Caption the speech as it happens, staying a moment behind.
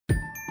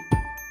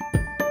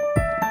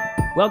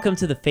Welcome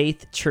to the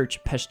Faith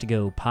Church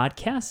Peshtigo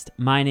podcast.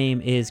 My name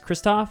is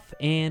Christoph,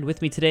 and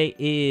with me today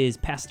is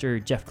Pastor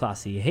Jeff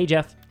Clossy. Hey,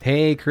 Jeff.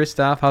 Hey,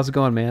 Christoph. How's it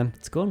going, man?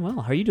 It's going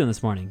well. How are you doing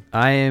this morning?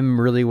 I am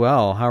really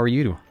well. How are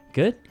you?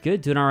 Good.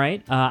 Doing all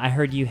right. I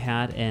heard you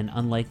had an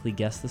unlikely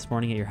guest this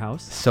morning at your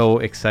house. So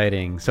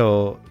exciting.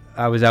 So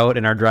I was out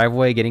in our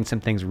driveway getting some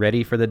things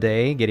ready for the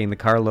day, getting the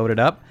car loaded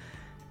up,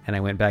 and I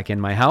went back in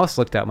my house,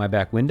 looked out my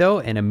back window,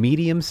 and a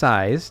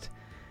medium-sized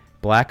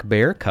black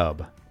bear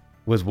cub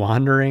was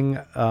wandering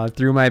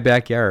through my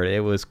backyard. It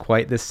was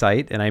quite the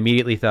sight, and I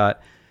immediately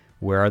thought,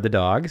 where are the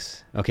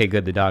dogs? Okay,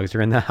 good, the dogs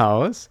are in the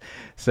house.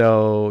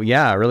 So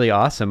yeah, really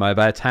awesome. By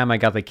the time I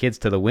got the kids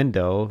to the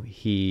window,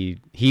 he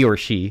or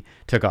she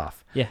took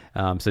off. Yeah.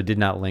 So did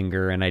not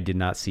linger, and I did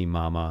not see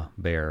Mama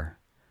Bear,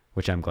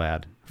 which I'm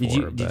glad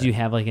for. Did you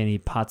have like any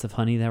pots of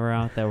honey that were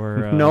out that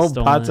were no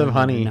stolen? pots of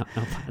honey? No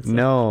pots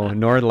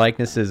nor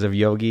likenesses of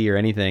Yogi or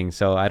anything.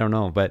 So I don't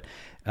know, but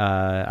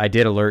I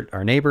did alert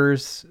our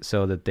neighbors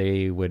so that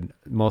they would,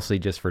 mostly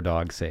just for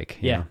dog's sake.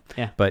 Yeah.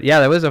 But yeah,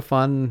 that was a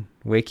fun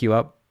wake you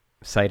up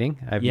sighting.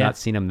 I've not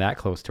seen them that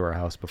close to our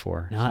house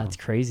before. No, so. that's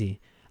crazy.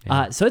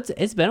 Yeah. So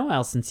it's been a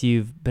while since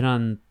you've been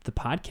on the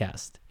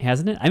podcast,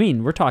 hasn't it? I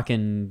mean, we're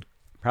talking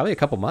probably a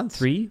couple months.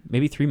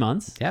 maybe 3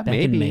 months. Yeah, back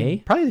maybe. in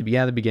May. Probably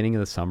the beginning of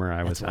the summer.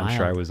 I'm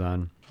sure I was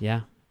on.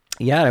 Yeah.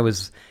 Yeah, I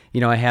was.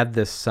 I had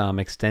this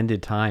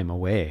extended time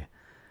away.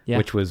 Yeah.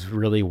 Which was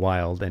really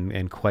wild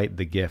and quite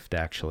the gift,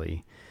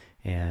 actually.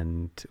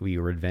 And we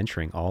were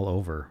adventuring all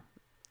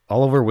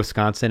over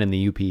Wisconsin and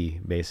the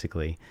UP,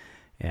 basically.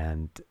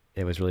 And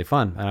it was really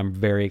fun. And I'm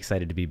very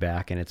excited to be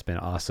back. And it's been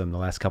awesome the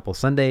last couple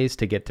Sundays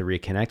to get to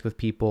reconnect with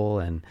people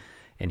and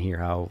hear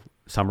how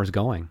summer's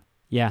going.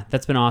 Yeah,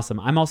 that's been awesome.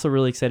 I'm also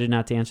really excited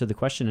not to answer the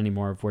question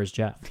anymore of where's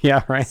Jeff.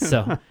 Yeah, right.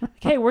 So,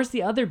 hey, where's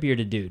the other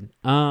bearded dude?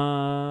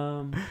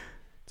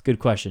 It's a good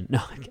question. No,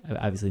 I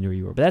obviously knew where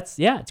you were, but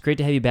it's great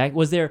to have you back.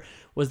 Was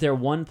there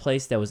one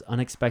place that was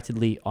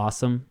unexpectedly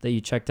awesome that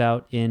you checked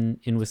out in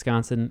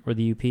Wisconsin or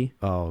the UP?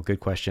 Oh, good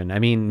question. I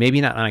mean,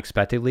 maybe not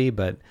unexpectedly,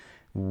 but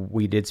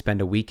we did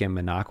spend a week in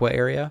Minocqua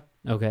area.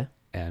 Okay.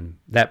 And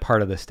that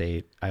part of the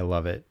state, I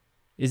love it.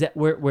 Is that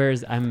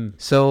where's I'm?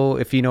 So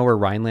if you know where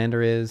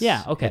Rhinelander is,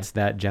 yeah, okay. It's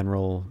that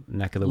general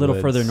neck of the woods. A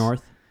little further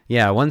north.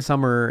 Yeah, one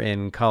summer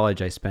in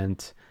college I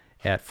spent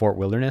at Fort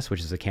Wilderness, which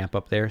is a camp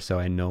up there, so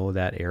I know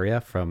that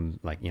area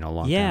from a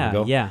long time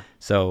ago. Yeah.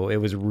 So it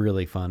was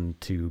really fun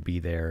to be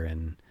there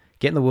and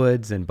get in the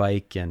woods and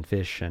bike and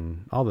fish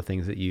and all the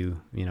things that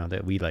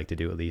that we like to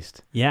do at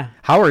least. Yeah.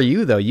 How are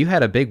you though? You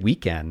had a big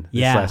weekend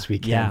this last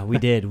weekend. Yeah, we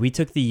did. We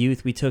took the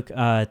youth. We took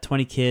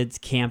 20 kids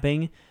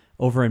camping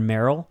over in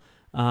Merrill,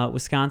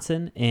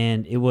 Wisconsin,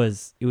 and it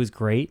was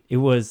great. It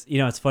was,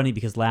 it's funny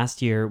because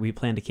last year we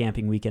planned a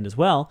camping weekend as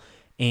well,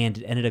 and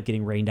it ended up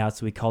getting rained out,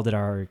 so we called it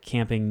our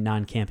camping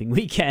non-camping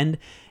weekend.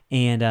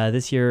 And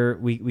this year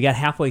we got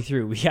halfway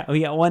through. We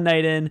got one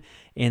night in,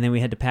 and then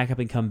we had to pack up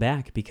and come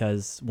back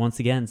because once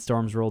again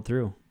storms rolled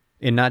through.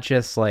 And not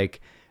just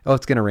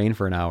it's gonna rain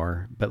for an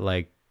hour, but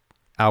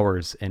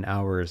hours and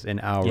hours and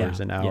hours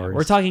and hours. Yeah.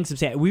 We're talking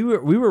substantial. We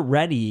were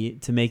ready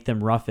to make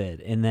them rough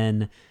it, and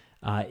then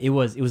it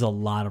was a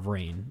lot of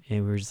rain,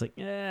 and we were just like,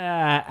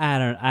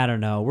 I don't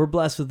know. We're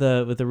blessed with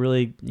a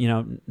really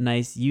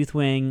nice youth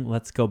wing.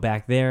 Let's go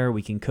back there.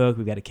 We can cook.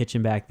 We've got a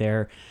kitchen back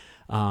there,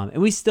 and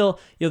we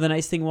still the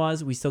nice thing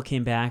was we still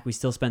came back. We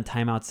still spent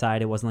time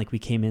outside. It wasn't like we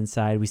came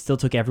inside. We still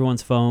took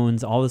everyone's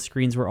phones. All the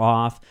screens were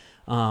off.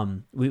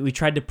 We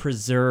tried to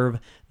preserve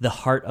the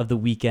heart of the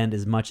weekend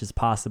as much as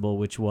possible,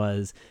 which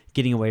was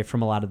getting away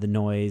from a lot of the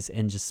noise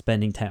and just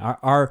spending time.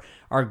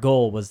 Our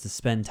goal was to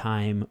spend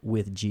time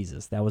with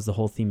Jesus. That was the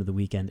whole theme of the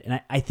weekend.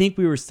 And I think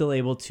we were still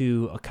able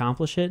to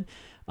accomplish it,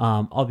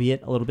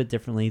 albeit a little bit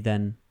differently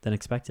than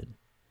expected.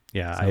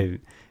 Yeah.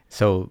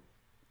 So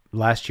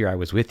last year I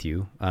was with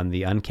you on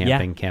the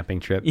camping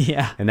trip.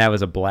 Yeah. And that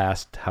was a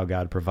blast how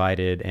God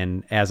provided.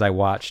 And as I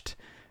watched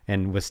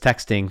and was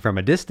texting from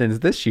a distance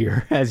this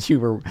year as you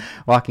were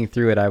walking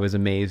through it, I was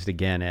amazed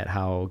again at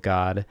how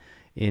God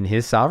in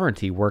his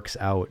sovereignty works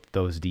out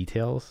those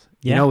details.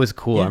 Yeah. It was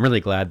cool. Yeah. I'm really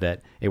glad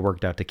that it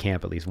worked out to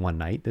camp at least one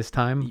night this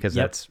time because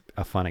that's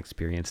a fun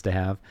experience to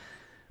have.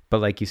 But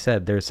like you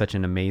said, there's such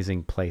an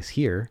amazing place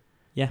here.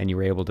 Yeah. And you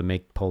were able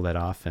to pull that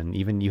off. And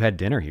even you had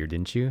dinner here,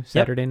 didn't you?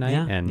 Saturday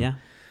night. Yeah.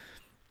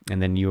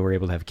 And then you were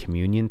able to have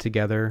communion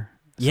together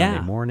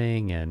Sunday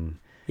morning. And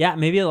yeah,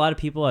 maybe a lot of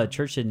people at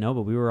church didn't know,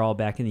 but we were all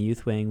back in the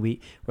youth wing.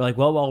 We were like,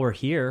 well, while we're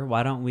here,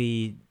 why don't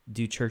we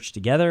do church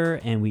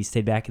together? And we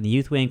stayed back in the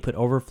youth wing, put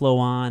overflow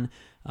on,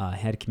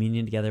 had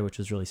communion together, which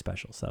was really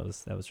special. So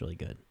that was really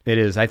good. It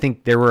is. I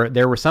think there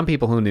were some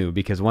people who knew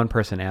because one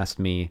person asked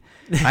me,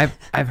 I've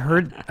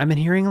been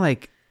hearing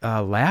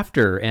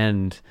laughter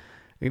and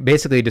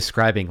basically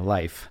describing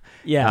life.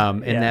 Yeah.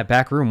 In that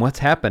back room, what's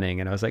happening?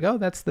 And I was like, oh,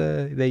 that's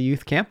the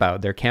youth camp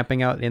out. They're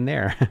camping out in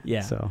there.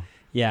 Yeah. So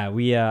Yeah,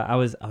 we I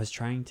was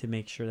trying to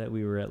make sure that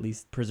we were at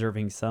least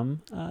preserving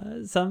some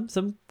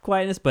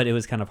quietness, but it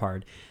was kind of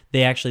hard.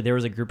 There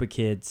was a group of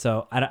kids,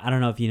 so I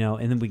don't know if you know,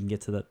 and then we can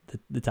get to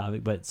the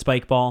topic, but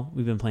spike ball.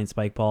 We've been playing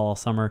spike ball all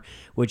summer,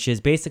 which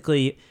is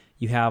basically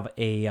you have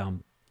a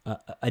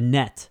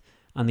net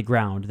on the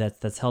ground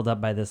that's held up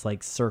by this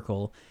like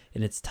circle,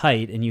 and it's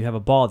tight, and you have a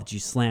ball that you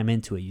slam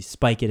into it. You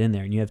spike it in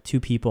there, and you have two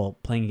people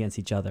playing against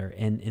each other,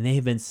 and they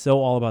have been so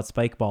all about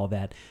spike ball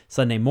that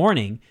Sunday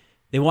morning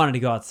they wanted to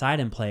go outside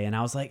and play. And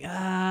I was like,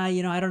 I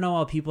don't know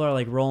how people are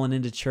like rolling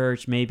into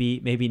church,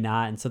 maybe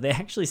not. And so they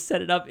actually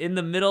set it up in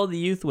the middle of the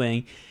youth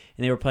wing,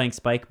 and they were playing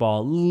spike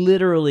ball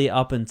literally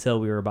up until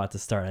we were about to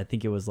start. I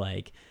think it was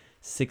like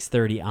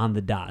 6:30 on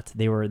the dot.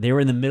 They were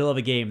in the middle of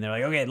a game. They're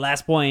like, okay,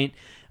 last point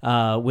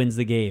wins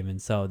the game.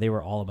 And so they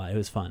were all about it. It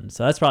was fun.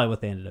 So that's probably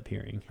what they ended up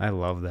hearing. I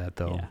love that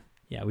though.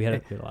 Yeah, we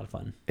had a lot of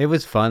fun. It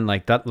was fun.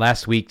 Like that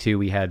last week too,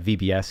 we had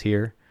VBS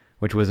here,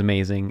 which was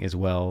amazing as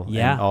well.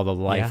 Yeah. And all the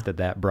life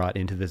that brought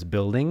into this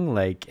building,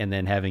 and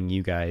then having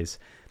you guys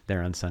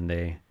there on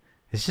Sunday.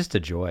 It's just a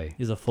joy. It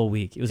was a full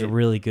week. It was a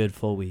really good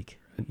full week.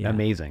 Yeah.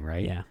 Amazing,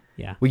 right?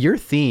 Yeah. Well, your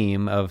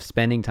theme of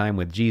spending time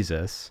with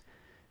Jesus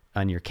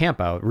on your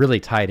camp out really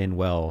tied in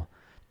well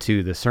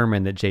to the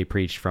sermon that Jay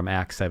preached from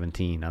Acts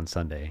 17 on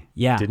Sunday.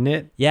 Yeah. Didn't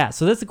it? Yeah.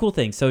 So that's the cool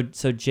thing. So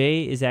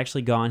Jay is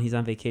actually gone. He's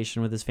on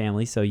vacation with his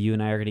family. So you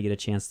and I are going to get a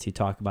chance to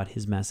talk about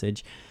his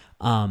message.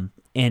 And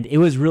it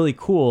was really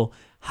cool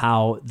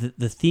how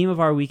the theme of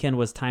our weekend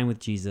was time with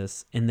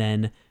Jesus. And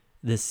then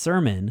this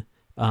sermon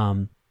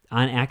on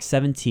Acts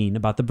 17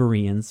 about the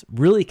Bereans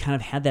really kind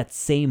of had that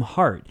same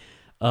heart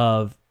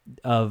of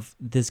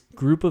this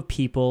group of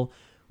people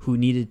who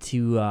needed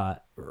to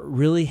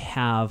really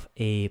have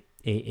a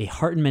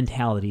heart and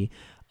mentality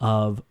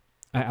of,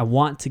 I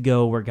want to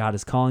go where God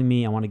is calling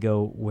me. I want to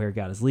go where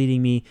God is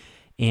leading me.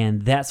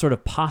 And that sort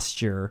of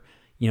posture,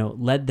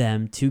 led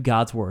them to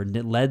God's word, and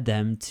it led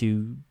them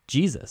to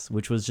Jesus,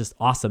 which was just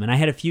awesome. And I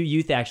had a few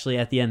youth actually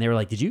at the end. They were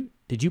like, did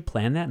you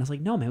plan that? And I was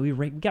like, no, man,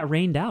 we got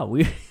rained out.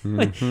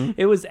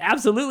 It was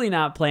absolutely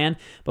not planned,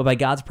 but by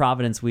God's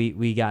providence,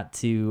 we got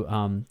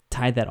to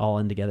tie that all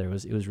in together.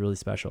 It was really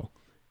special.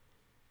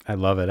 I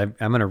love it.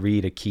 I'm going to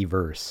read a key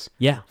verse.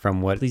 Yeah.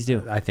 From what please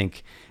do. I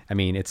think,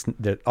 it's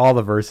that all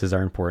the verses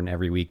are important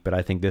every week, but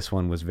I think this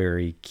one was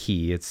very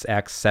key. It's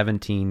Acts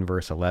 17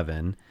 verse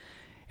 11.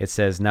 It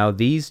says, "Now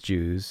these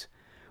Jews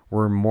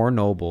were more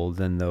noble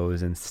than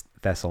those in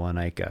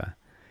Thessalonica.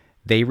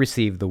 They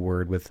received the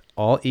word with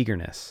all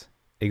eagerness,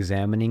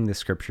 examining the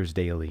scriptures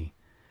daily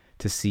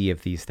to see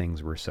if these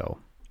things were so."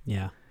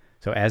 Yeah.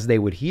 So as they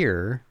would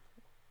hear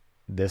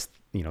this,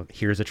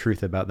 here's a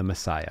truth about the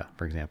Messiah,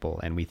 for example,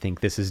 and we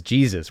think this is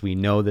Jesus. We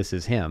know this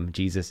is him.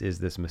 Jesus is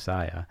this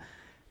Messiah.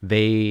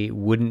 They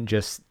wouldn't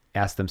just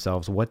ask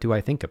themselves, what do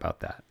I think about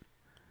that?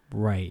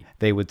 Right.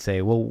 They would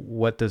say, well,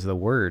 what does the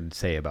word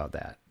say about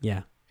that?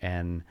 Yeah.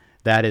 And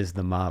that is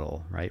the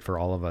model, right, for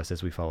all of us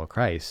as we follow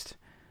Christ,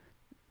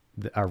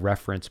 a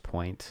reference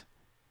point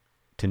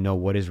to know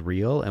what is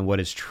real and what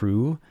is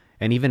true.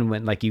 And even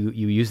when, like you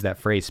use that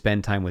phrase,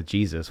 spend time with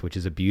Jesus, which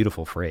is a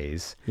beautiful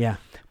phrase. Yeah.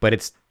 But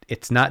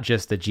it's not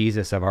just the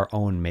Jesus of our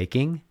own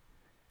making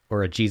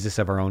or a Jesus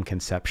of our own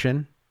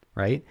conception,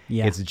 right?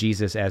 Yeah. It's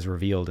Jesus as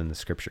revealed in the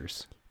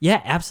scriptures.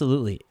 Yeah,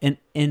 absolutely.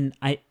 And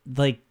I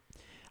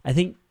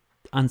think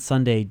on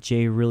Sunday,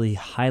 Jay really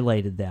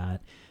highlighted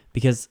that,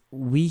 because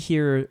we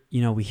hear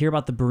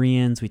about the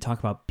Bereans. We talk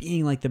about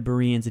being like the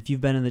Bereans. If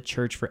you've been in the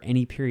church for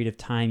any period of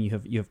time, you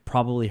have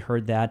probably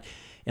heard that.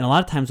 And a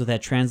lot of times what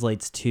that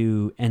translates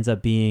to ends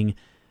up being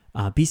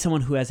be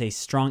someone who has a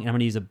strong, and I'm going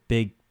to use a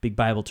big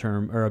Bible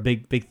term, or a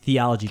big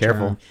theology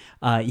term.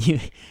 You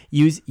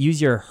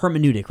use your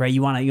hermeneutic, right?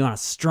 You want a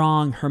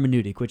strong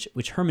hermeneutic, which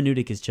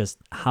hermeneutic is just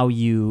how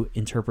you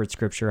interpret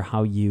scripture,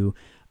 how you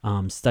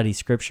study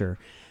scripture.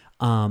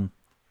 In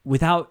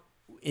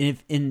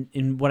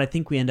what I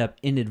think we end up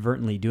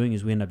inadvertently doing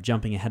is we end up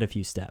jumping ahead a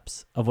few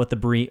steps of what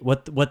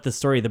the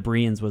story of the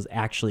Bereans was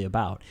actually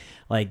about.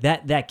 Like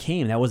that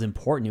was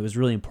important. It was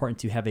really important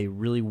to have a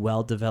really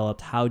well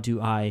developed, how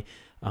do I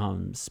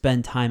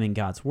spend time in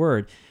God's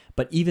word.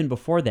 But even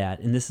before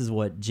that, and this is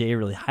what Jay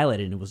really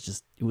highlighted, and it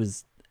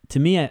was to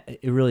me, it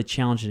really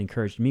challenged and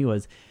encouraged me,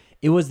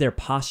 it was their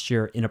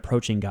posture in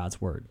approaching God's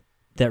word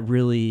that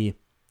really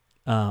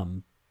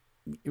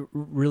it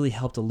really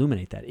helped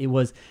illuminate that. It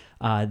was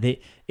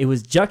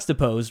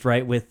juxtaposed,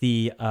 right, with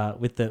the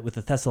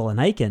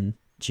Thessalonican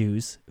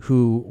Jews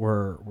who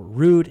were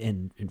rude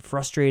and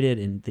frustrated,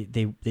 and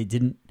they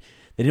didn't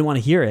want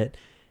to hear it.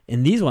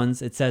 In these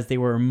ones, it says they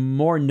were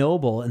more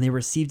noble and they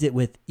received it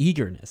with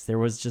eagerness. There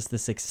was just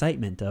this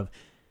excitement of,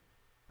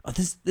 oh,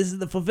 this is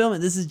the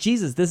fulfillment. This is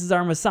Jesus. This is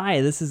our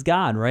Messiah. This is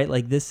God, right?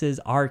 Like, this is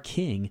our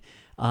King.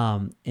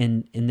 And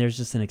there's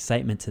just an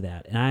excitement to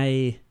that. And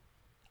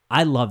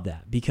I love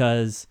that,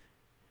 because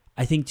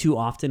I think too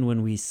often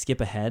when we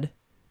skip ahead,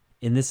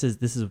 and this is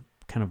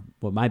kind of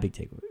what my big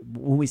takeaway,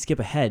 when we skip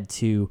ahead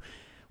to,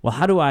 well,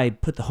 how do I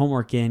put the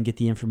homework in, get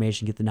the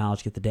information, get the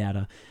knowledge, get the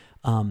data?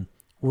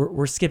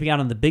 we're skipping out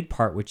on the big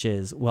part, which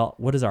is, well,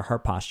 what is our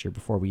heart posture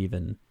before we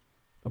even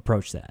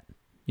approach that?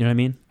 You know what I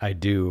mean? I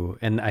do.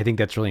 And I think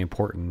that's really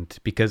important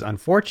because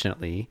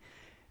unfortunately,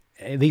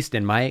 at least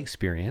in my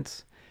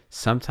experience,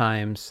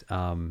 sometimes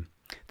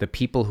the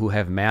people who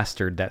have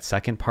mastered that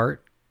second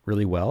part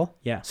really well.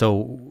 Yeah.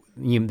 So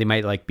they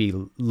might like be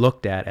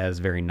looked at as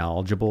very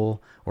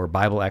knowledgeable or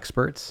Bible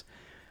experts.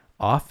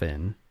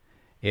 Often,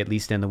 at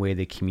least in the way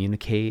they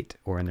communicate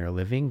or in their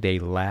living, they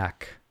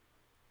lack,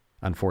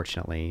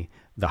 unfortunately,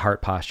 the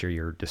heart posture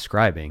you're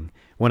describing.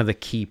 One of the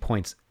key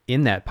points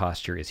in that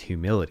posture is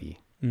humility.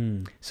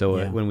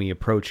 So when we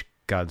approach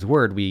God's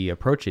word, we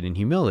approach it in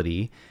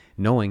humility,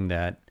 knowing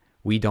that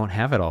we don't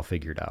have it all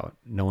figured out,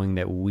 knowing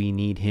that we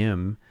need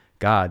him,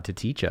 God, to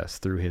teach us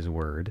through his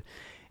word.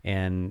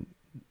 And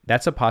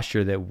that's a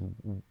posture that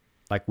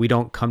like we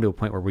don't come to a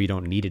point where we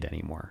don't need it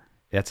anymore.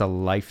 That's a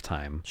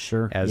lifetime.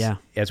 Sure.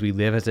 As we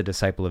live as a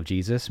disciple of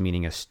Jesus,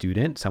 meaning a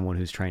student, someone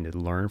who's trying to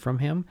learn from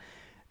him,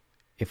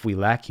 if we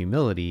lack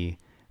humility,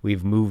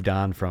 we've moved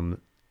on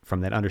from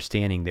that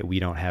understanding that we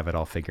don't have it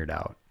all figured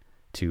out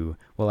to,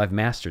 well, I've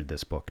mastered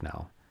this book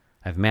now.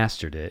 I've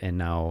mastered it, and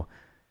now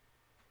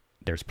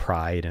there's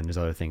pride and there's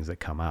other things that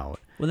come out.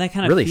 Well, that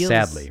kind of really feels,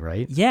 sadly,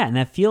 right? Yeah, and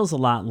that feels a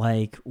lot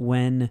like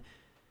when,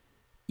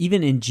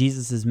 even in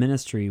Jesus's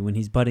ministry, when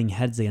he's butting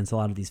heads against a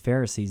lot of these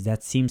Pharisees,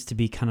 that seems to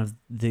be kind of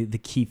the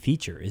key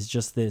feature, is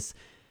just this,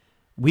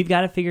 we've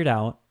got it figured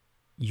out,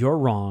 you're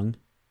wrong.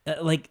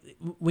 Like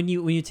when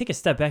you take a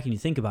step back and you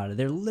think about it,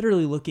 they're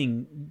literally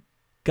looking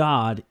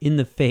God in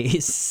the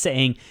face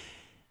saying,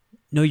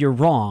 no, you're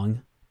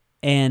wrong.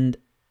 And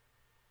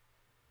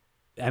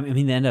I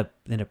mean, they end up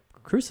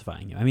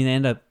crucifying him. I mean,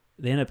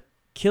 they end up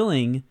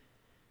killing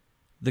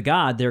the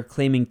God they're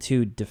claiming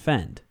to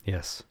defend.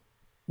 Yes.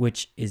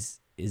 Which is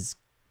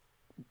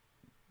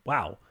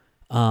wow.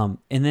 And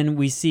then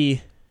we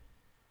see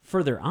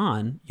further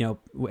on,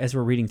 as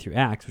we're reading through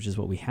Acts, which is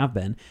what we have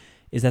been,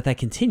 is that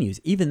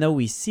continues, even though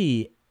we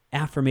see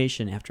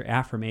affirmation after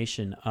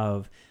affirmation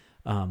of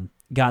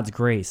God's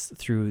grace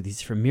through these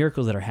different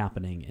miracles that are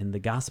happening, and the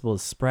gospel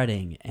is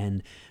spreading,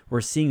 and we're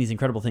seeing these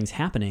incredible things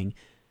happening.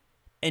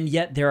 And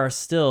yet there are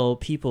still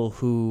people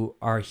who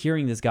are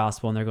hearing this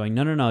gospel and they're going,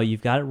 no,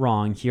 you've got it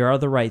wrong. Here are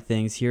the right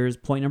things. Here's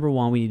point number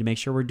 1. We need to make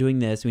sure we're doing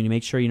this. We need to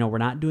make sure, we're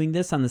not doing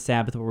this on the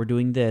Sabbath, but we're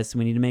doing this.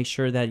 We need to make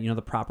sure that,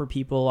 the proper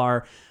people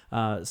are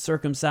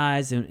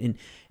circumcised. And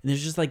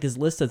there's just like this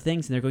list of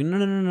things, and they're going,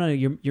 no,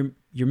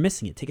 you're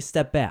missing it. Take a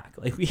step back.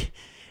 Like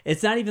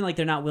it's not even like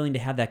they're not willing to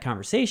have that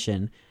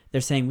conversation.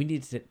 They're saying we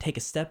need to take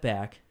a step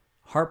back,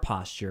 heart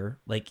posture,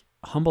 like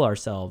humble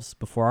ourselves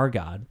before our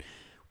God,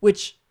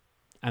 which,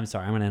 I'm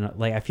sorry, I'm going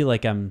to, I feel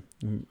like I'm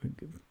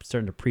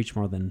starting to preach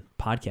more than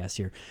podcast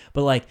here,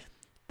 but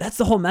that's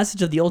the whole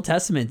message of the Old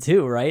Testament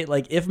too, right?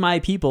 Like if my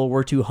people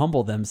were to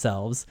humble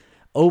themselves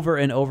over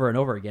and over and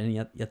over again,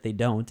 and yet they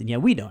don't, and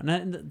yet we don't.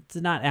 And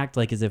to not act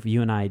like as if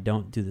you and I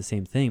don't do the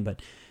same thing,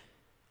 but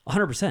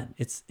 100%,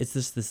 it's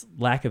just this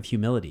lack of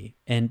humility.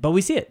 But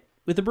we see it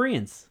with the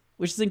Bereans,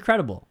 which is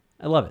incredible.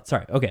 I love it.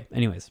 Sorry. Okay.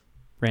 Anyways,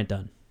 rant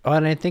done. Oh,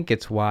 and I think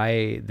it's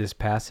why this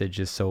passage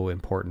is so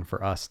important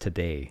for us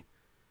today,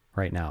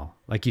 right now.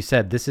 Like you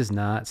said, this is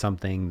not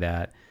something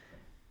that,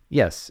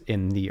 yes,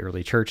 in the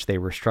early church, they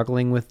were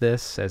struggling with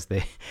this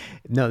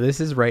no, this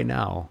is right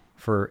now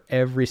for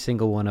every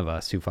single one of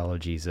us who follow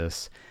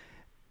Jesus.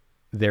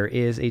 There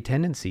is a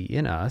tendency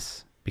in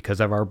us,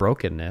 because of our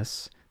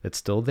brokenness that's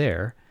still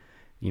there.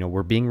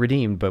 We're being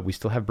redeemed, but we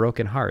still have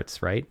broken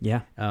hearts, right?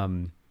 Yeah.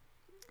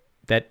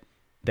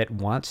 That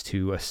wants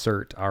to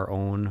assert our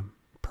own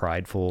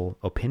prideful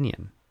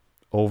opinion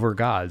over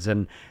God's.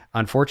 And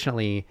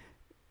unfortunately,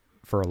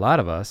 for a lot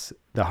of us,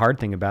 the hard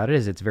thing about it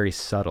is it's very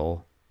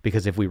subtle,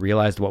 because if we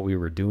realized what we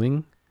were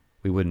doing,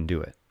 we wouldn't do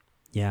it.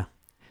 Yeah.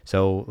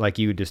 So like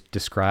you just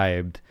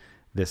described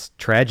this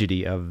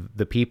tragedy of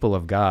the people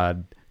of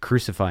God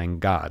crucifying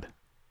God.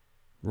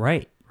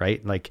 Right.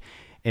 Right?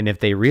 And if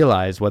they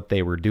realized what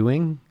they were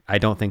doing, I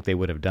don't think they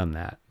would have done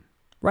that.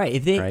 Right.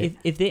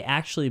 If they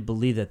actually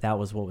believed that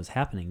was what was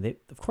happening,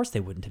 of course they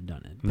wouldn't have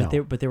done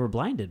it. But they were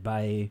blinded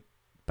by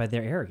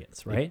their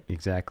arrogance, right?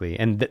 Exactly.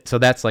 And so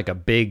that's like a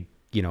big,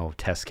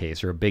 test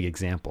case or a big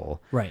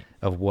example, right,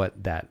 of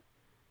what that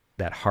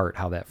heart,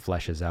 how that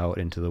fleshes out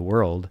into the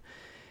world.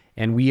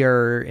 And we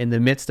are in the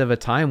midst of a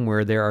time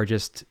where there are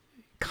just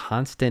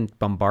constant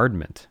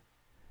bombardment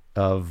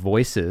of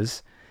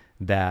voices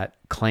that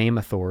claim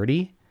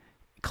authority,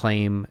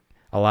 claim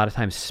a lot of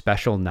times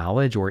special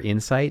knowledge or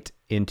insight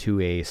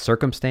into a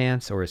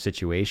circumstance or a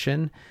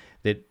situation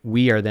that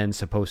we are then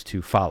supposed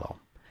to follow.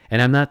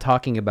 And I'm not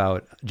talking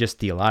about just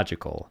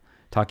theological,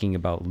 talking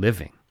about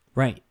living,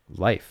 right,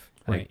 life.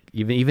 Right.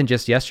 Even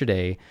just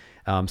yesterday,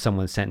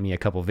 someone sent me a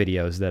couple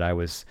videos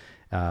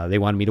that they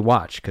wanted me to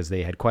watch because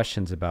they had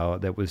questions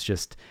about, that was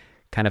just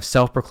kind of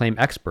self-proclaimed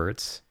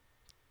experts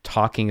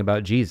talking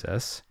about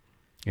Jesus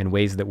in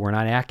ways that were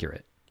not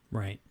accurate.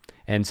 Right.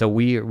 And so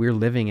we're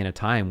living in a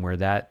time where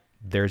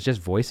there's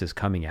just voices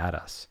coming at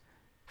us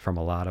from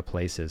a lot of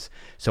places.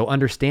 So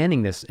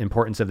understanding this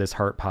importance of this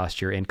heart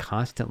posture and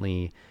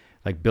constantly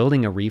Like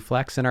building a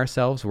reflex in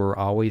ourselves, we're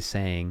always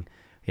saying,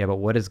 yeah, but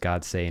what does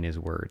God say in his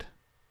word?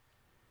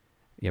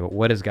 Yeah, but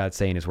what does God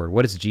say in his word?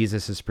 What is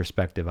Jesus's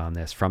perspective on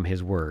this from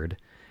his word?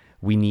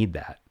 We need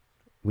that.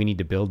 We need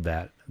to build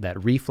that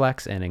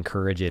reflex and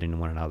encourage it in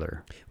one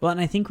another. Well, and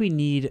I think we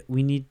need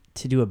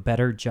to do a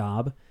better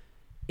job.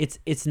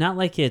 It's not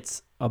like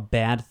it's a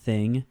bad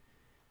thing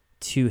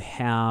to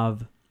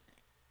have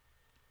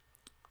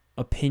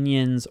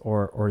opinions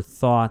or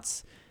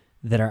thoughts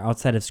that are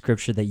outside of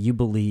Scripture that you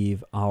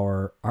believe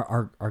are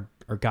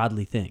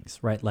godly things,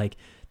 right? Like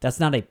that's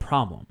not a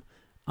problem.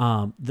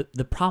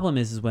 The problem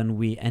is when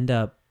we end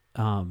up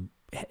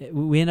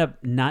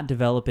not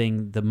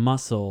developing the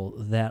muscle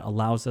that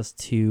allows us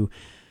to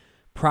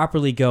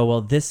properly go,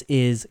 well, this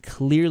is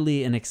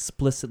clearly and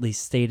explicitly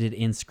stated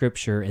in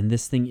Scripture, and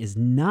this thing is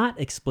not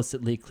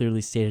explicitly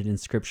clearly stated in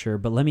Scripture,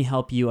 but let me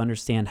help you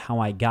understand how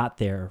I got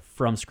there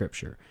from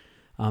Scripture,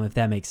 if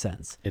that makes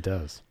sense. It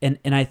does. And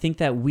I think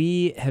that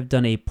we have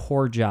done a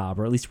poor job,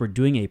 or at least we're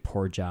doing a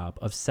poor job,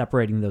 of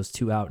separating those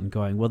two out and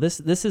going, well, this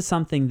is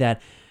something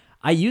that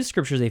I use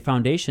Scripture as a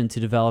foundation to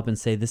develop and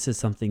say this is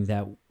something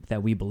that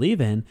we believe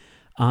in,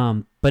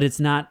 but it's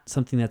not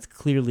something that's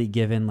clearly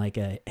given like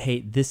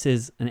hey, this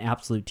is an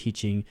absolute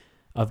teaching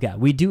of God.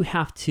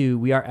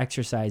 We are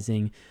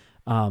exercising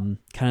kind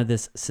of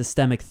this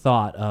systemic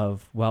thought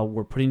of, well,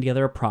 we're putting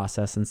together a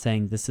process and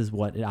saying this is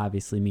what it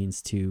obviously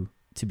means to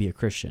be a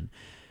Christian.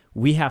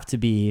 We have to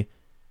be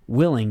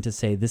willing to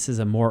say this is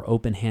a more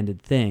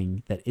open-handed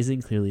thing that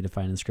isn't clearly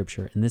defined in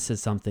Scripture, and this is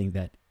something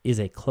that is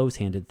a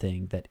close-handed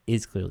thing that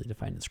is clearly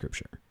defined in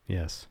Scripture.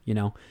 Yes.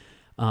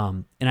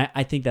 And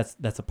I think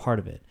that's a part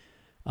of it.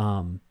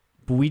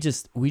 But we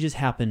just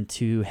happen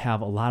to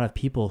have a lot of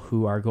people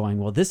who are going,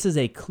 well, this is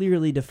a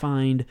clearly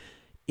defined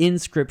in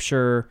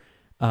Scripture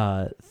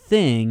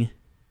thing,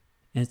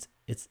 and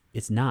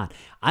it's not.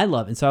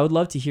 And so I would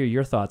love to hear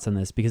your thoughts on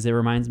this, because it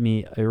reminded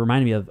me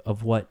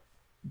of what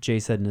Jay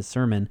said in his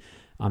sermon.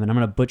 And I'm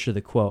going to butcher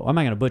the quote. I'm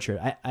not going to butcher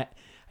it.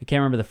 I can't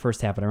remember the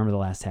first half, but I remember the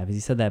last half.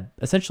 He said that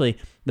essentially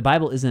the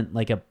Bible isn't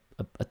like a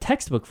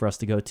textbook for us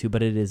to go to,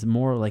 but it is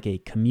more like a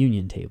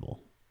communion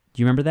table.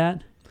 Do you remember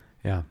that?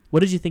 Yeah.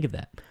 What did you think of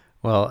that?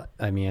 Well,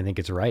 I mean, I think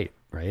it's right?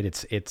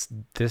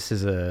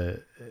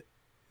 The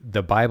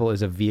Bible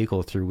is a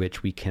vehicle through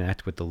which we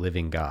connect with the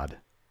living God.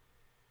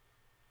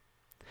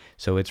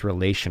 So it's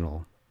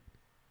relational.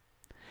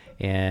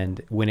 And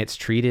when it's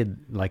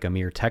treated like a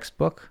mere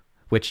textbook,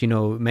 which,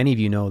 many of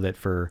you know that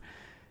for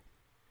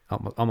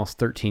almost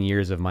 13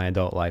 years of my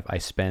adult life, I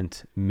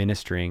spent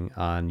ministering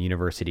on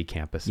university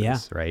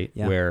campuses, right?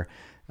 Yeah. Where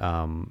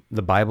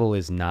the Bible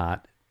is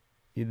not,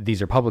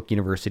 these are public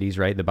universities,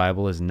 right? The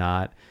Bible is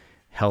not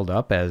held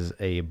up as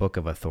a book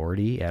of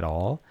authority at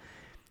all.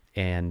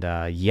 And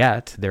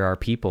yet there are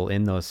people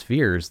in those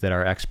spheres that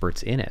are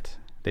experts in it,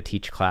 that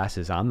teach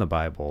classes on the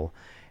Bible.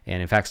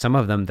 And in fact, some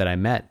of them that I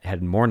met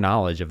had more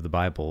knowledge of the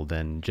Bible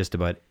than just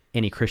about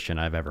any Christian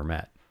I've ever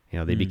met.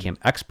 They became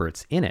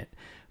experts in it,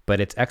 but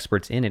it's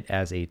experts in it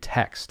as a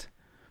text,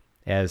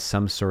 as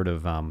some sort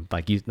of,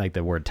 like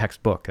the word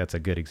textbook, that's a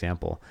good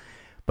example.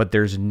 But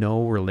there's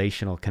no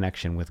relational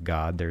connection with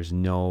God. There's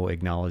no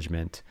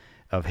acknowledgement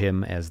of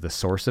him as the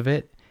source of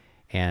it,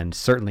 and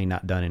certainly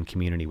not done in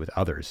community with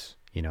others,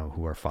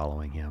 who are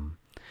following him.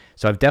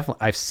 So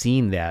I've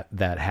seen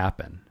that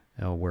happen,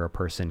 where a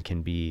person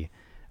can be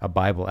a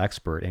Bible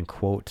expert and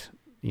quote,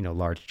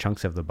 large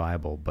chunks of the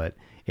Bible, but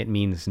it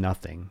means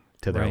nothing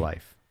to their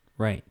life.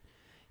 Right.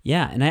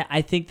 Yeah. And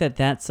I think that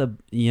that's a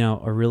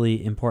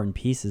really important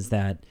piece, is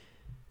that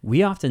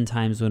we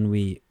oftentimes, when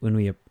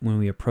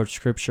we approach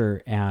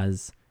Scripture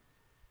as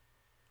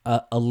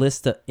a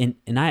list of,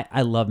 and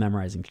I love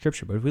memorizing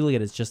Scripture, but if we look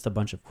at it as just a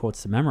bunch of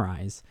quotes to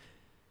memorize,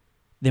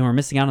 then we're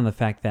missing out on the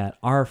fact that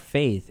our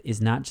faith is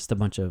not just a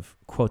bunch of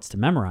quotes to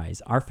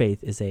memorize. Our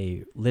faith is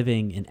a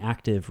living and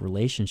active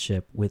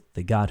relationship with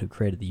the God who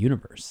created the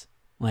universe.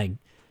 Like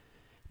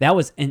that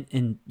was,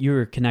 and you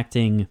were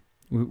connecting,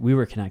 we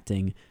were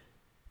connecting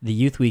the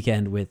youth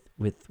weekend with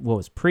what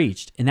was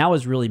preached. And that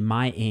was really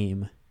my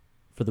aim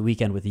for the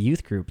weekend with the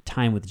youth group,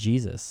 time with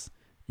Jesus,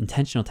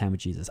 intentional time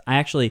with Jesus.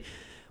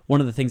 One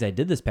of the things I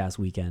did this past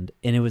weekend,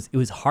 and it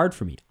was hard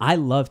for me. I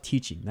love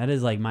teaching. That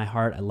is like my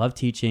heart. I love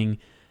teaching.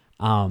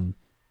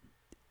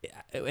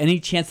 Any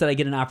chance that I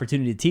get an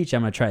opportunity to teach,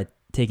 I'm going to try to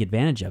take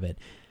advantage of it.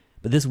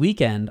 But this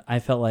weekend, I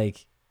felt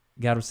like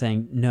God was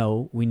saying,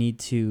 no, we need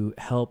to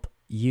help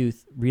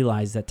youth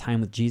realize that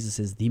time with Jesus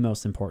is the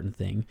most important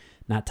thing,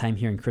 not time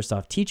hearing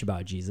Christoph teach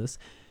about Jesus.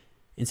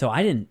 And so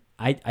I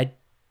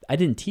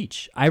didn't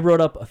teach. I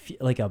wrote up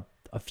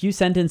a few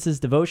sentences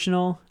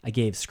devotional. I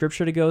gave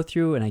scripture to go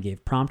through, and I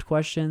gave prompt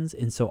questions.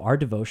 And so our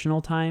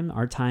devotional time,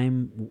 our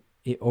time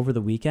over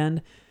the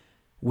weekend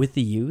with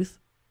the youth,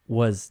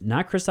 was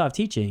not Christoph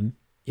teaching.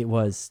 It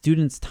was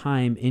students'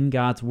 time in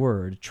God's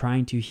Word,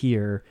 trying to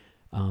hear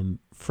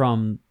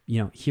from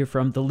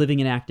the living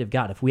and active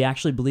God. If we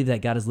actually believe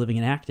that God is living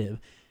and active,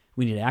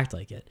 we need to act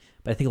like it.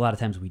 But I think a lot of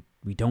times we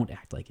don't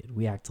act like it.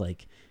 We act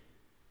like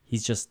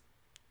he's just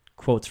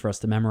quotes for us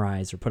to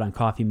memorize or put on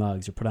coffee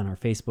mugs or put on our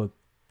Facebook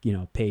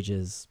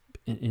pages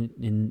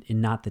in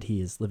not that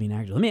he is living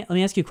actor. Let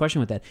me ask you a question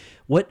with that.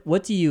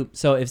 What do you,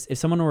 so if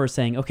someone were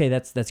saying, okay,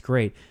 that's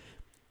great,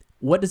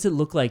 what does it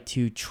look like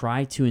to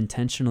try to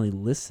intentionally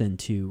listen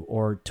to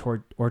or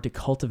to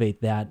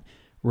cultivate that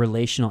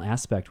relational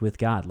aspect with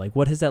God? Like,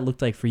 what has that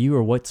looked like for you,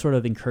 or what sort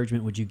of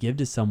encouragement would you give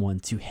to someone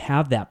to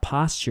have that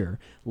posture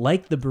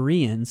like the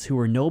Bereans, who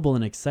were noble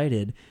and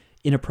excited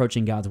in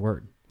approaching God's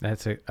word?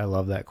 I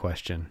love that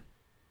question.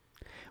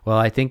 Well,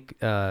 I think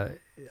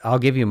I'll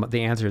give you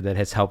the answer that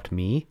has helped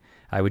me.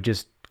 I would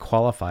just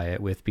qualify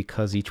it with,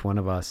 because each one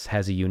of us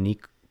has a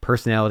unique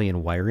personality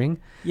and wiring.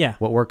 Yeah.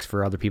 What works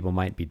for other people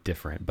might be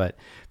different. But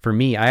for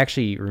me, I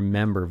actually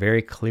remember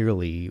very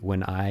clearly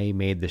when I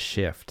made the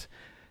shift.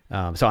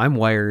 So I'm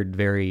wired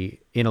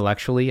very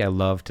intellectually. I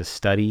love to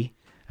study.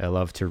 I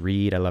love to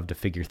read. I love to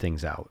figure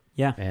things out.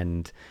 Yeah.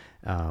 And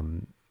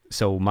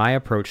so my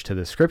approach to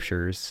the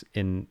scriptures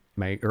in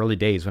my early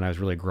days when I was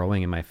really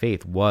growing in my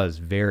faith was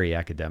very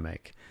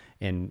academic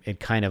and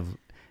kind of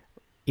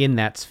in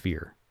that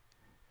sphere.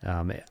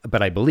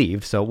 But I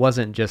believed, so it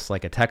wasn't just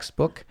like a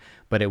textbook,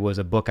 but it was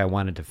a book I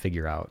wanted to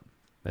figure out,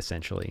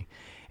 essentially.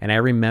 And I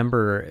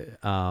remember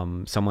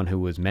someone who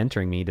was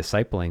mentoring me,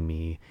 discipling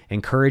me,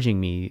 encouraging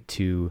me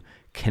to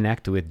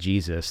connect with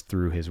Jesus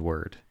through his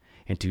word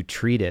and to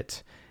treat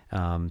it,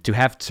 to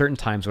have certain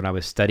times when I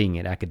was studying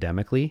it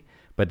academically,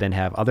 but then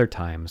have other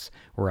times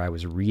where I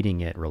was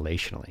reading it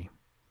relationally.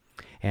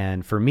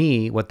 And for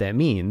me, what that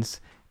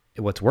means,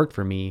 what's worked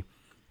for me,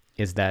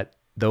 is that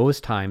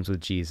those times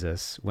with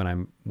Jesus, when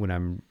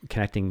I'm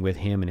connecting with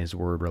him and his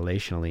word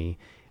relationally,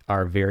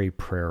 are very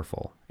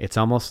prayerful. It's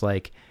almost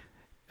like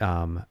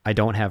I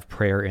don't have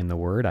prayer in the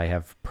word. I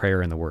have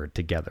prayer in the word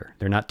together.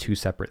 They're not two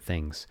separate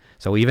things.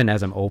 So even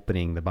as I'm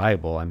opening the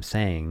Bible, I'm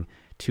saying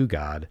to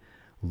God,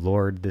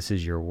 Lord, this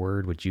is your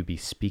word. Would you be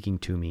speaking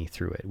to me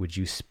through it? Would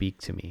you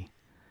speak to me?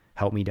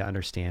 Help me to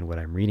understand what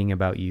I'm reading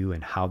about you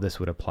and how this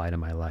would apply to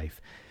my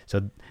life.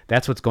 So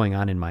that's what's going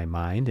on in my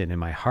mind and in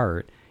my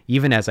heart,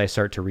 even as I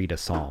start to read a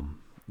psalm.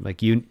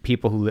 Like, you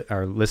people who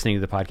are listening to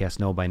the podcast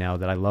know by now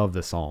that I love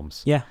the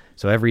Psalms. Yeah.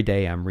 So every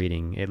day I'm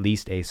reading at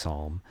least a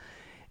psalm,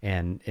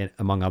 and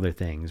among other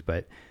things.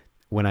 But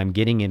when I'm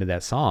getting into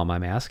that psalm,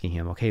 I'm asking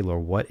him, okay,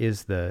 Lord, what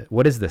is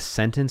the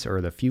sentence or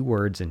the few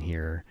words in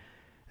here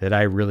that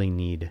I really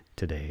need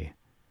today,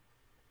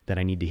 that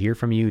I need to hear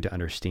from you, to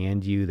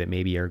understand you, that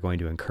maybe are going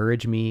to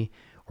encourage me,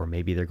 or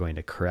maybe they're going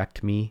to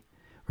correct me,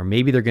 or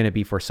maybe they're going to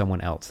be for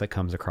someone else that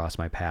comes across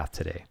my path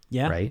today.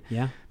 Yeah. Right.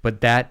 Yeah.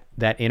 But that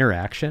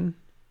interaction,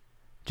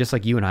 just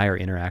like you and I are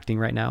interacting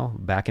right now,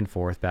 back and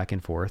forth,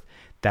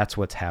 that's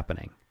what's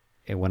happening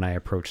when I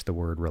approach the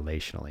word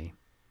relationally.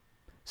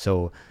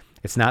 So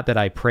it's not that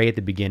I pray at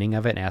the beginning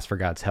of it and ask for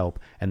God's help,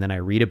 and then I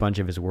read a bunch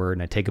of his word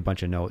and I take a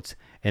bunch of notes,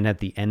 and at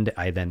the end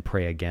I then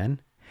pray again.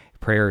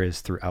 Prayer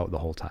is throughout the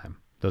whole time.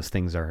 Those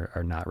things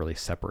are not really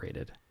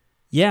separated.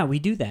 Yeah, we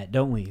do that,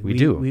 don't we? We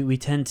do. We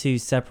tend to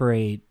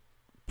separate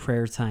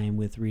prayer time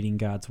with reading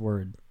God's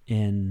word,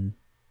 and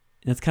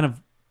it's kind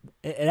of,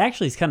 it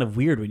actually is kind of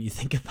weird when you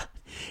think about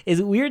it.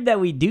 It's weird that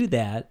we do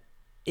that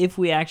if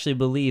we actually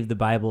believe the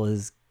Bible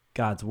is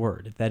God's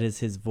word. If that is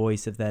his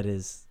voice, if that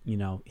is,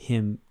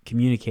 him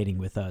communicating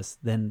with us,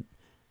 then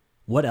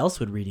what else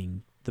would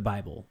reading the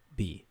Bible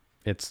be?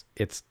 It's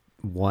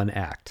one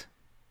act,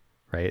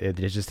 right? It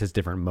just has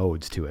different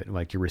modes to it.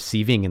 Like, you're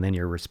receiving and then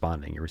you're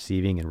responding. You're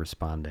receiving and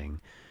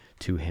responding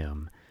to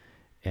him.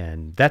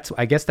 And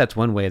I guess that's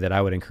one way that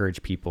I would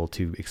encourage people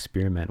to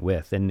experiment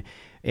with. And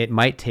it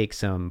might take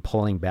some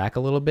pulling back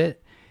a little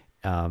bit,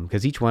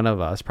 because each one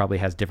of us probably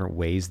has different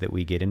ways that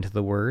we get into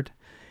the word,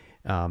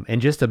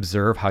 and just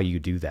observe how you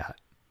do that.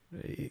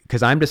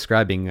 Because I'm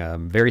describing a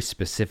very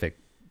specific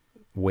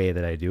way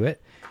that I do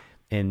it.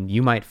 And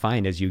you might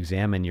find, as you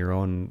examine your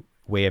own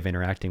way of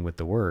interacting with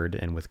the word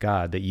and with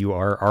God, that you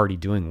are already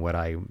doing what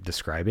I'm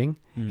describing,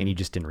 and you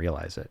just didn't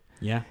realize it.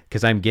 Yeah.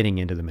 Because I'm getting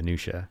into the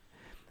minutia.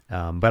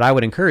 But I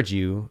would encourage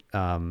you,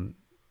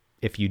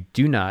 if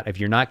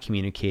you're not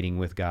communicating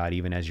with God,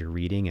 even as you're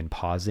reading and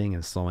pausing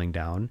and slowing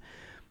down,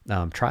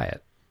 try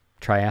it.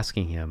 Try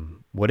asking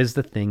him, what is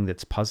the thing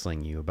that's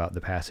puzzling you about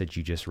the passage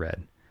you just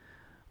read?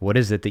 What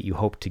is it that you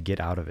hope to get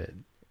out of it?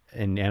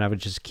 And I would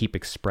just keep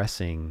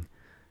expressing,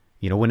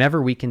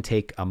 whenever we can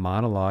take a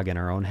monologue in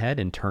our own head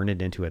and turn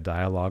it into a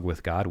dialogue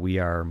with God, we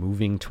are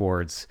moving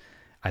towards,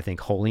 I think,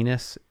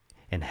 holiness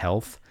and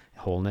health,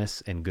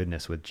 wholeness and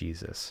goodness with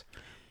Jesus.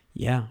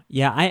 Yeah.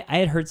 I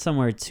had heard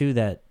somewhere too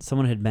that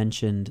someone had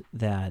mentioned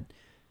that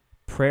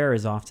prayer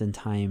is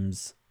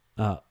oftentimes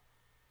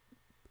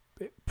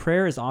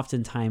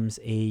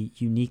a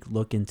unique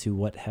look into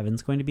what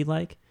heaven's going to be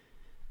like,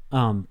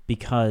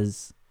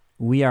 because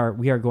we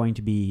are going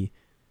to be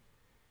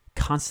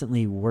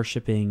constantly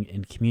worshiping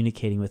and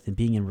communicating with and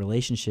being in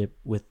relationship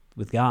with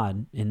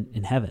God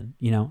in heaven,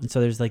 and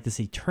so there's like this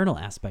eternal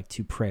aspect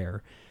to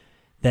prayer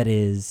that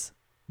is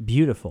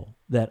beautiful,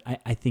 that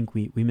I think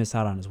we miss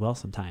out on as well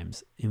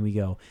sometimes. And we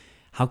go,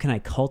 how can I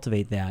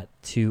cultivate that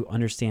to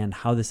understand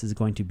how this is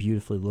going to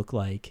beautifully look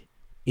like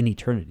in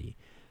eternity?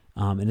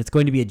 And it's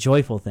going to be a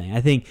joyful thing.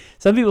 I think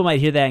some people might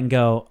hear that and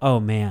go, oh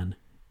man,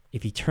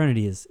 if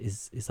eternity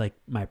is like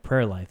my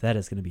prayer life, that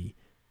is going to be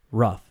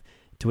rough.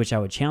 To which I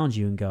would challenge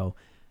you and go,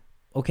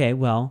 okay,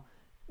 well,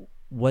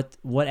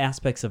 what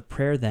aspects of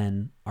prayer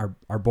then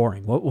are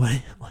boring?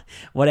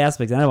 What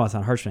aspects, and I don't want to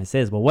sound harsh when I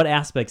say this, but what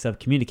aspects of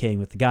communicating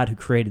with the God who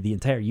created the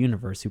entire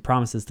universe, who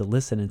promises to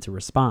listen and to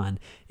respond,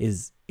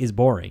 is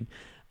boring?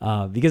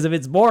 Because if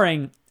it's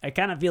boring, I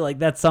kind of feel like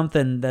that's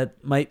something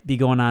that might be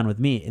going on with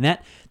me. And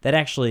that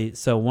actually,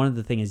 so one of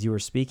the things, as you were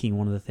speaking,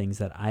 one of the things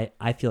that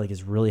I feel like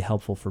is really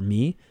helpful for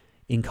me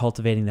in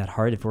cultivating that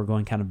heart, if we're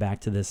going kind of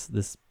back to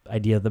this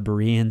idea of the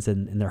Bereans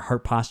and their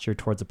heart posture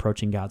towards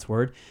approaching God's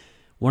word,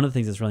 one of the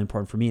things that's really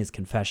important for me is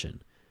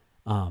confession.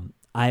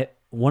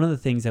 One of the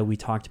things that we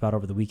talked about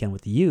over the weekend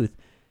with the youth,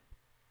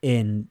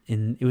 and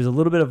it was a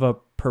little bit of a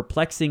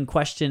perplexing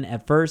question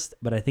at first,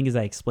 but I think as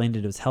I explained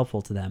it, it was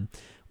helpful to them,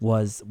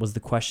 was the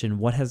question,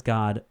 what sins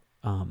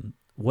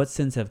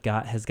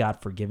has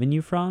God forgiven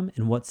you from,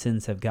 and what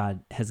sins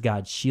has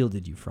God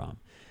shielded you from?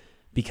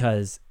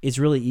 Because it's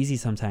really easy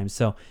sometimes.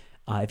 So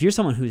if you're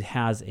someone who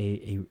has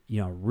a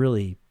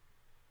really,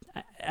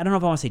 I don't know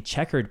if I want to say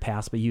checkered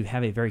past, but you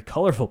have a very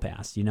colorful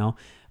past,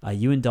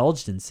 you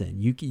indulged in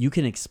sin. You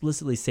can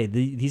explicitly say,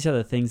 these are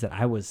the things that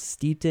I was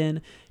steeped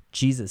in.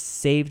 Jesus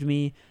saved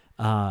me,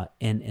 and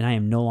I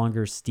am no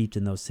longer steeped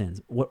in those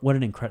sins.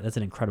 That's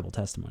an incredible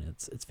testimony.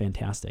 It's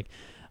fantastic.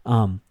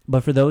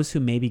 But for those who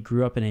maybe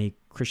grew up in a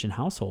Christian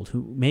household,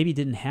 who maybe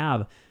didn't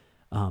have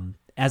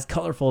as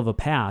colorful of a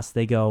past,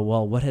 they go,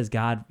 well, what has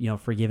God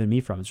forgiven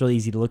me from? It's really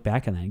easy to look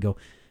back on that and go,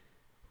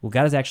 well,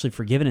 God has actually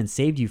forgiven and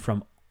saved you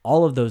from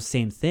all of those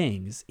same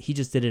things. He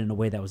just did it in a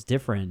way that was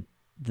different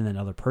than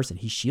another person.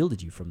 He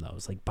shielded you from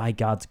those. Like, by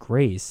God's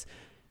grace,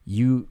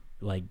 you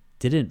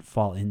didn't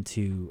fall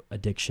into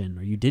addiction,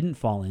 or you didn't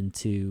fall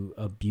into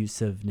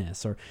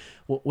abusiveness, or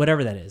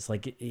whatever that is.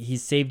 Like, he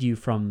saved you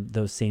from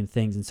those same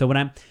things. And so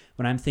when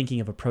I'm thinking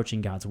of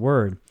approaching God's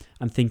word,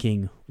 I'm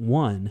thinking,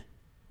 one,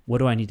 what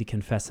do I need to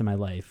confess in my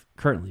life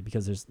currently?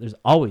 Because there's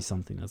always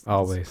something that's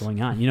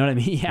going on. You know what I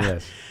mean? Yeah.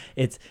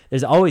 Yes.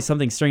 There's always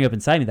something stirring up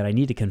inside me that I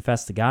need to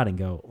confess to God and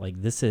go, like,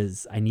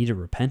 I need to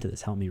repent of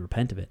this. Help me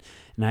repent of it.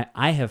 And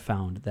I have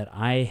found that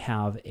I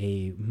have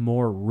a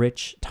more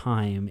rich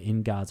time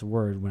in God's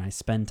word when I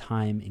spend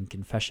time in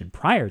confession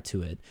prior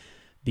to it,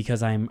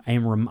 because I am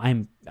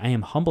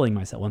humbling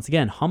myself, once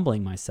again,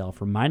 reminding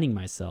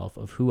myself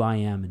of who I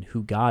am and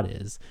who God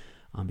is,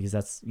 because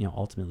that's,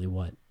 ultimately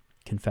what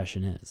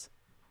confession is.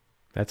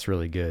 That's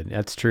really good.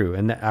 That's true.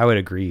 And I would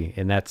agree.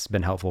 And that's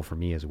been helpful for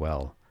me as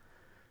well.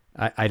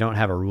 I don't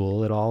have a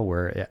rule at all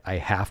where I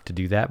have to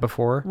do that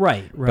before.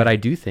 Right. But I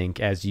do think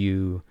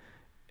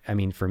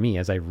for me,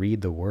 as I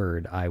read the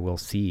word, I will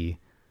see,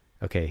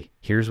 okay,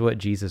 here's what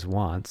Jesus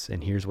wants,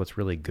 and here's what's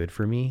really good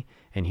for me,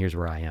 and here's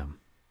where I am.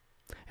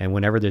 And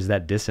whenever there's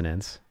that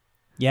dissonance,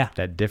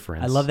 that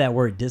difference. I love that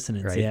word,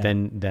 dissonance. Right. Yeah.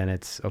 Then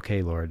it's,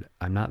 okay, Lord,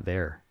 I'm not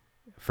there.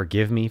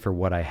 Forgive me for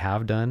what I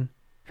have done.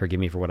 Forgive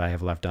me for what I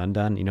have left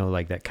undone,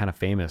 like that kind of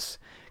famous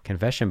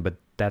confession, but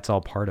that's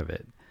all part of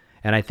it.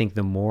 And I think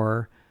the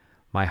more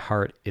my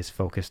heart is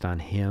focused on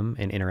him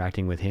and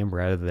interacting with him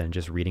rather than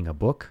just reading a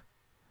book,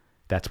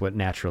 that's what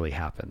naturally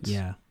happens.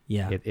 Yeah.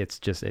 Yeah. It's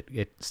just,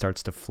 it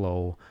starts to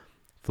flow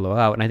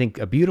out. And I think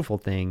a beautiful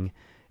thing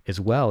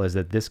as well is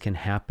that this can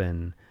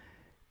happen.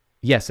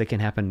 Yes, it can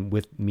happen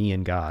with me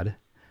and God,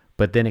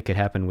 but then it could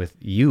happen with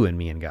you and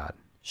me and God.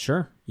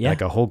 Sure. Yeah.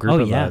 Like a whole group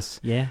of us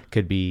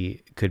could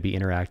be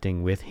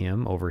interacting with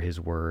him over his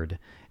word.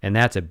 And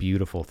that's a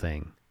beautiful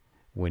thing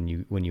when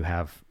you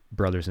have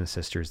brothers and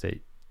sisters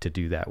to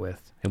do that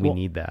with. And we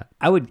need that.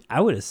 I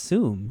would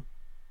assume,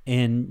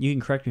 and you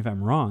can correct me if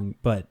I'm wrong,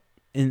 but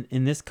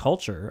in this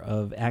culture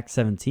of Acts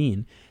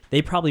 17,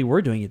 they probably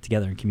were doing it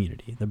together in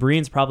community. The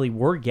Bereans probably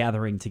were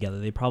gathering together.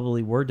 They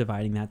probably were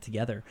dividing that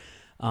together.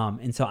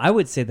 And so I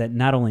would say that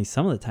not only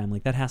some of the time,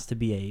 like that has to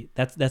be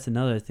that's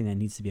another thing that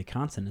needs to be a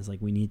constant, is like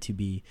we need to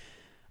be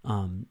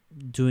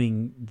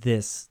doing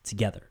this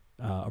together,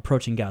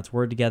 approaching God's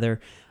word together.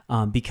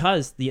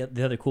 Because the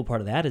other cool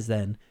part of that is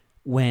then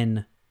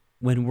when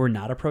we're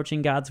not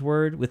approaching God's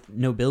word with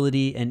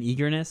nobility and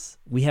eagerness,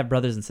 we have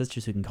brothers and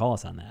sisters who can call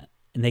us on that.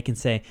 And they can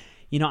say,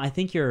 I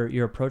think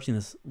you're approaching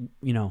this,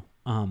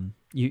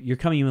 you're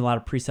coming in with a lot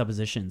of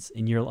presuppositions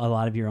and a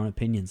lot of your own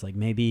opinions. Like,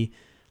 maybe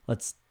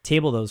let's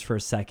table those for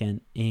a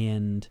second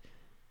and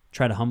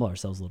try to humble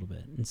ourselves a little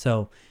bit. And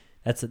so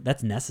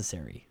that's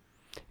necessary.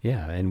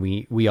 Yeah. And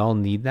we all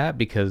need that,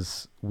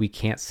 because we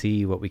can't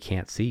see what we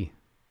can't see.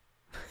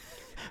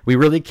 We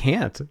really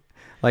can't.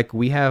 Like,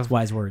 we have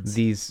wise words.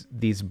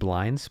 These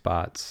blind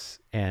spots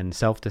and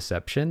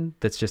self-deception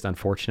that's just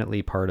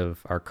unfortunately part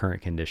of our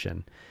current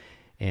condition.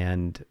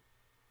 And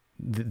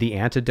the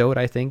antidote,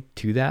 I think,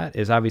 to that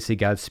is obviously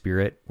God's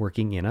Spirit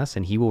working in us,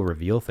 and he will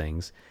reveal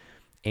things.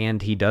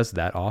 And he does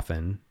that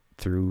often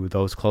through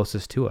those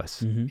closest to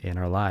us in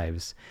our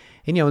lives.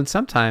 And, and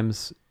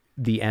sometimes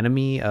the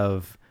enemy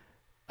of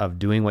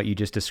doing what you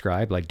just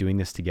described, like doing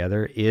this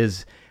together,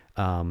 is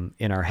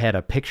in our head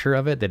a picture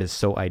of it that is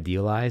so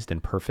idealized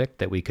and perfect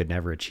that we could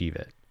never achieve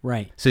it.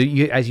 Right. So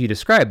as you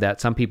describe that,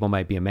 some people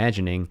might be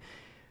imagining,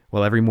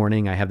 well, every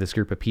morning I have this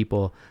group of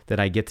people that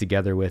I get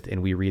together with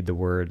and we read the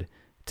word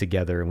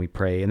together and we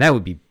pray, and that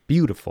would be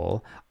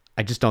beautiful.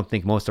 I just don't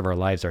think most of our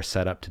lives are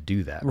set up to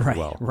do that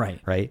well.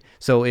 Right.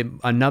 So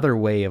another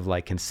way of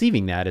like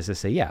conceiving that is to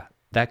say, yeah,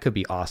 that could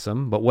be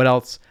awesome, but what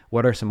else?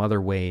 What are some other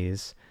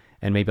ways?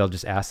 And maybe I'll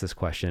just ask this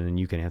question and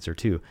you can answer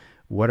too.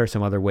 What are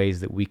some other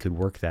ways that we could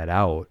work that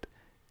out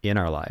in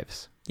our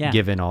lives,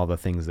 given all the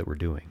things that we're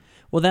doing?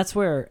 Well, that's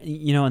where,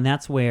 and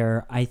that's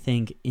where I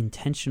think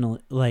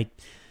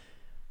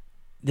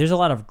there's a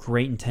lot of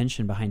great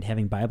intention behind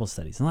having Bible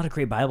studies, and a lot of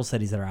great Bible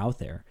studies that are out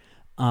there.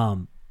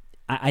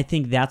 I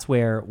think that's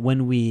where,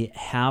 when we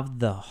have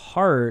the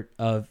heart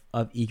of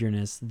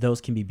eagerness, those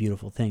can be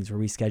beautiful things, where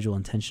we schedule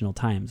intentional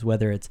times,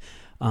 whether it's,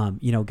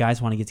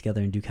 guys want to get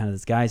together and do kind of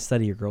this guys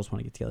study, or girls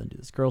want to get together and do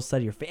this girls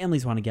study, or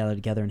families want to gather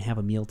together and have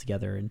a meal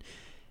together and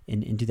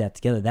do that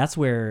together. That's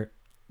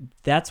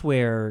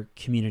where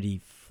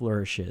community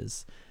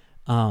flourishes.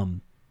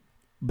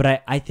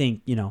 But I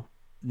think, and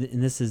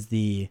this is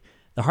the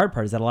hard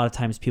part, is that a lot of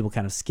times people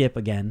kind of skip,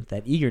 again,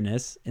 that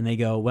eagerness, and they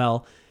go,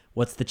 well,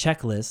 what's the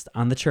checklist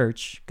on the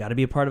church? Got to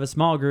be a part of a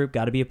small group,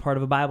 got to be a part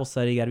of a Bible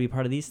study, got to be a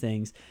part of these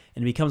things.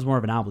 And it becomes more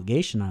of an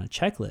obligation on a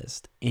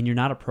checklist, and you're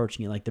not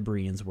approaching it like the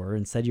Bereans were.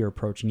 Instead, you're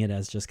approaching it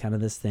as just kind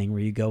of this thing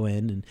where you go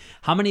in. And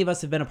how many of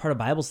us have been a part of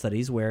Bible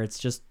studies where it's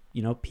just,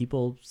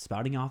 people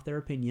spouting off their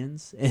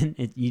opinions, and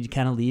you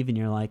kind of leave and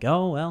you're like,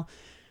 oh, well,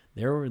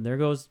 there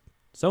goes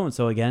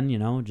so-and-so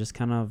again, just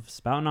kind of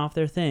spouting off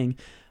their thing.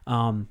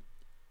 And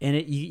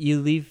you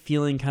leave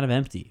feeling kind of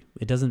empty.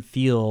 It doesn't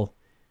feel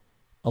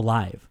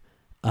alive.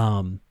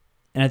 And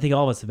I think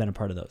all of us have been a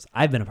part of those.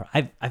 I've been a part.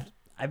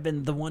 I've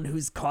been the one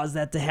who's caused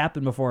that to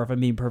happen before, if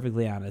I'm being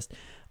perfectly honest.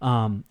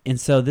 And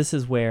so this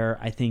is where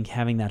I think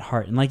having that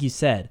heart, and like you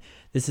said,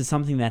 this is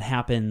something that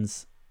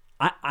happens.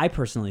 I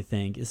personally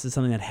think this is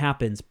something that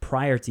happens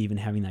prior to even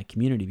having that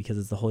community, because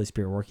it's the Holy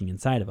Spirit working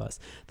inside of us.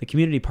 The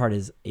community part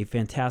is a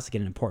fantastic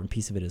and important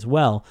piece of it as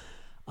well.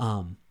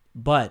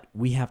 But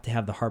we have to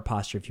have the heart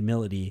posture of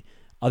humility.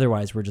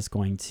 Otherwise, we're just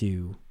going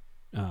to,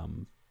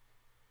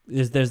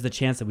 there's the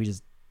chance that we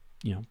just,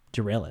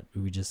 derail it.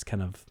 We just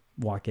kind of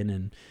walk in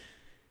and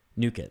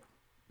nuke it.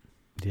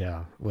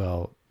 Yeah.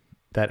 Well,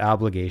 that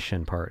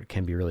obligation part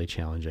can be really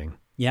challenging.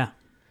 Yeah.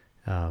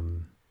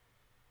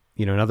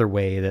 Another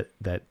way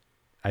that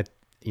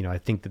I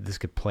think that this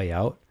could play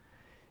out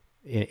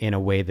in a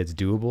way that's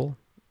doable.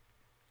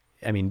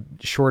 I mean,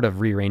 short of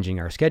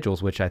rearranging our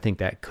schedules, which I think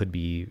that could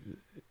be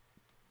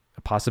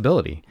a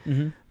possibility.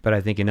 Mm-hmm. But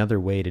I think another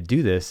way to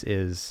do this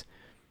is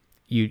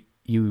you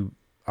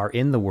are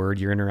in the Word,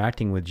 you're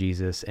interacting with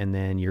Jesus, and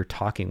then you're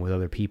talking with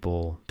other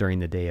people during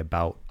the day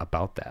about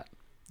that.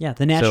 Yeah,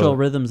 the natural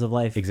rhythms of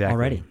life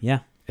already. Yeah.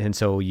 And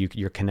so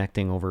you're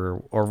connecting over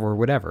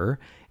whatever,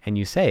 and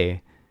you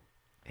say,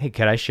 hey,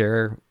 could I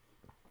share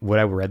what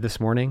I read this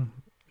morning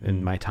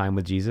in my time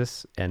with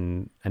Jesus,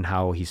 and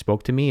how he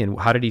spoke to me, and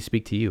how did he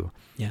speak to you?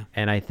 Yeah.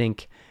 And I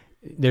think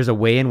there's a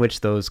way in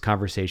which those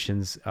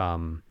conversations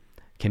can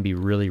be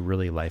really,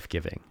 really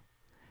life-giving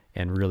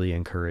and really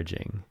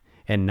encouraging,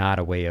 and not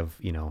a way of,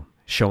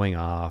 showing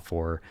off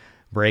or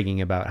bragging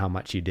about how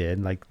much you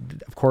did. Like,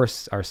 of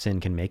course, our sin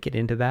can make it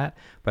into that,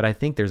 but I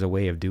think there's a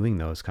way of doing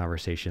those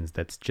conversations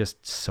that's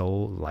just so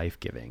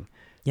life-giving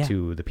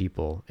to the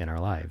people in our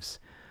lives.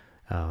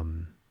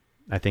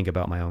 I think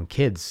about my own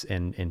kids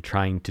and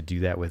trying to do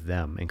that with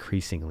them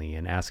increasingly,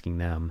 and asking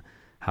them,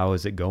 how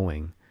is it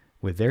going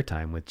with their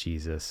time with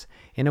Jesus,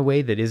 in a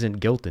way that isn't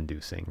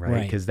guilt-inducing,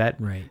 right? Because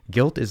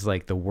guilt is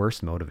like the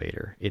worst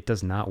motivator. It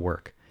does not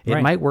work.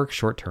 It might work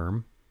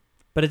short-term,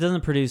 but it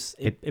doesn't produce,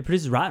 it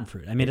produces rotten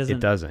fruit. I mean, it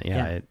doesn't.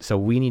 Yeah. So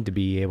we need to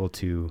be able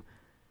to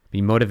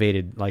be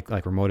motivated, like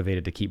we're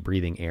motivated to keep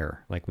breathing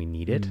air, like we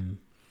need it.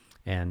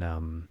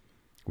 And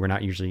we're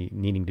not usually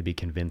needing to be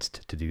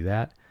convinced to do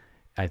that.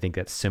 I think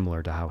that's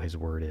similar to how his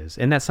word is.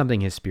 And that's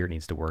something his Spirit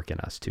needs to work in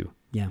us too.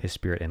 Yeah. His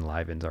Spirit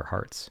enlivens our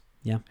hearts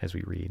as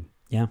we read.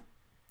 Yeah.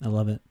 I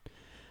love it.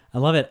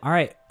 All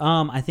right.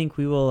 I think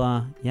we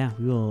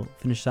will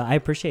finish that. I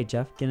appreciate,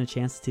 Jeff, getting a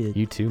chance to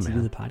do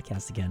the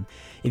podcast again.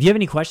 If you have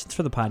any questions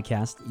for the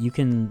podcast, you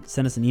can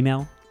send us an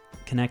email,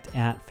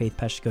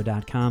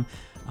 connect@faithpeshtigo.com.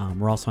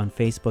 We're also on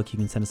Facebook. You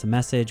can send us a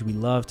message. We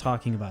love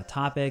talking about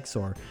topics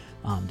or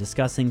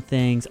discussing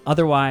things.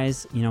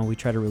 Otherwise, we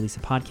try to release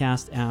a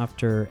podcast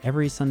after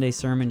every Sunday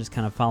sermon, just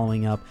kind of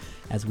following up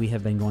as we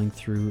have been going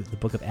through the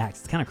book of Acts.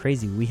 It's kind of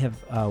crazy.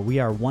 We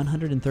are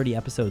 130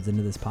 episodes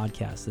into this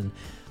podcast, and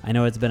I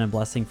know it's been a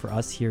blessing for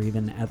us here,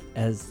 even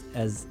as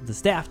the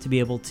staff, to be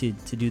able to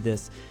do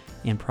this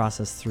and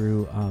process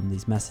through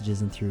these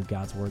messages and through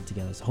God's word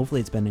together. So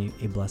hopefully it's been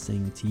a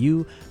blessing to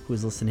you who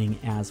is listening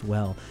as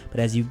well. But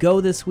as you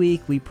go this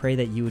week, we pray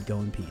that you would go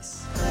in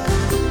peace.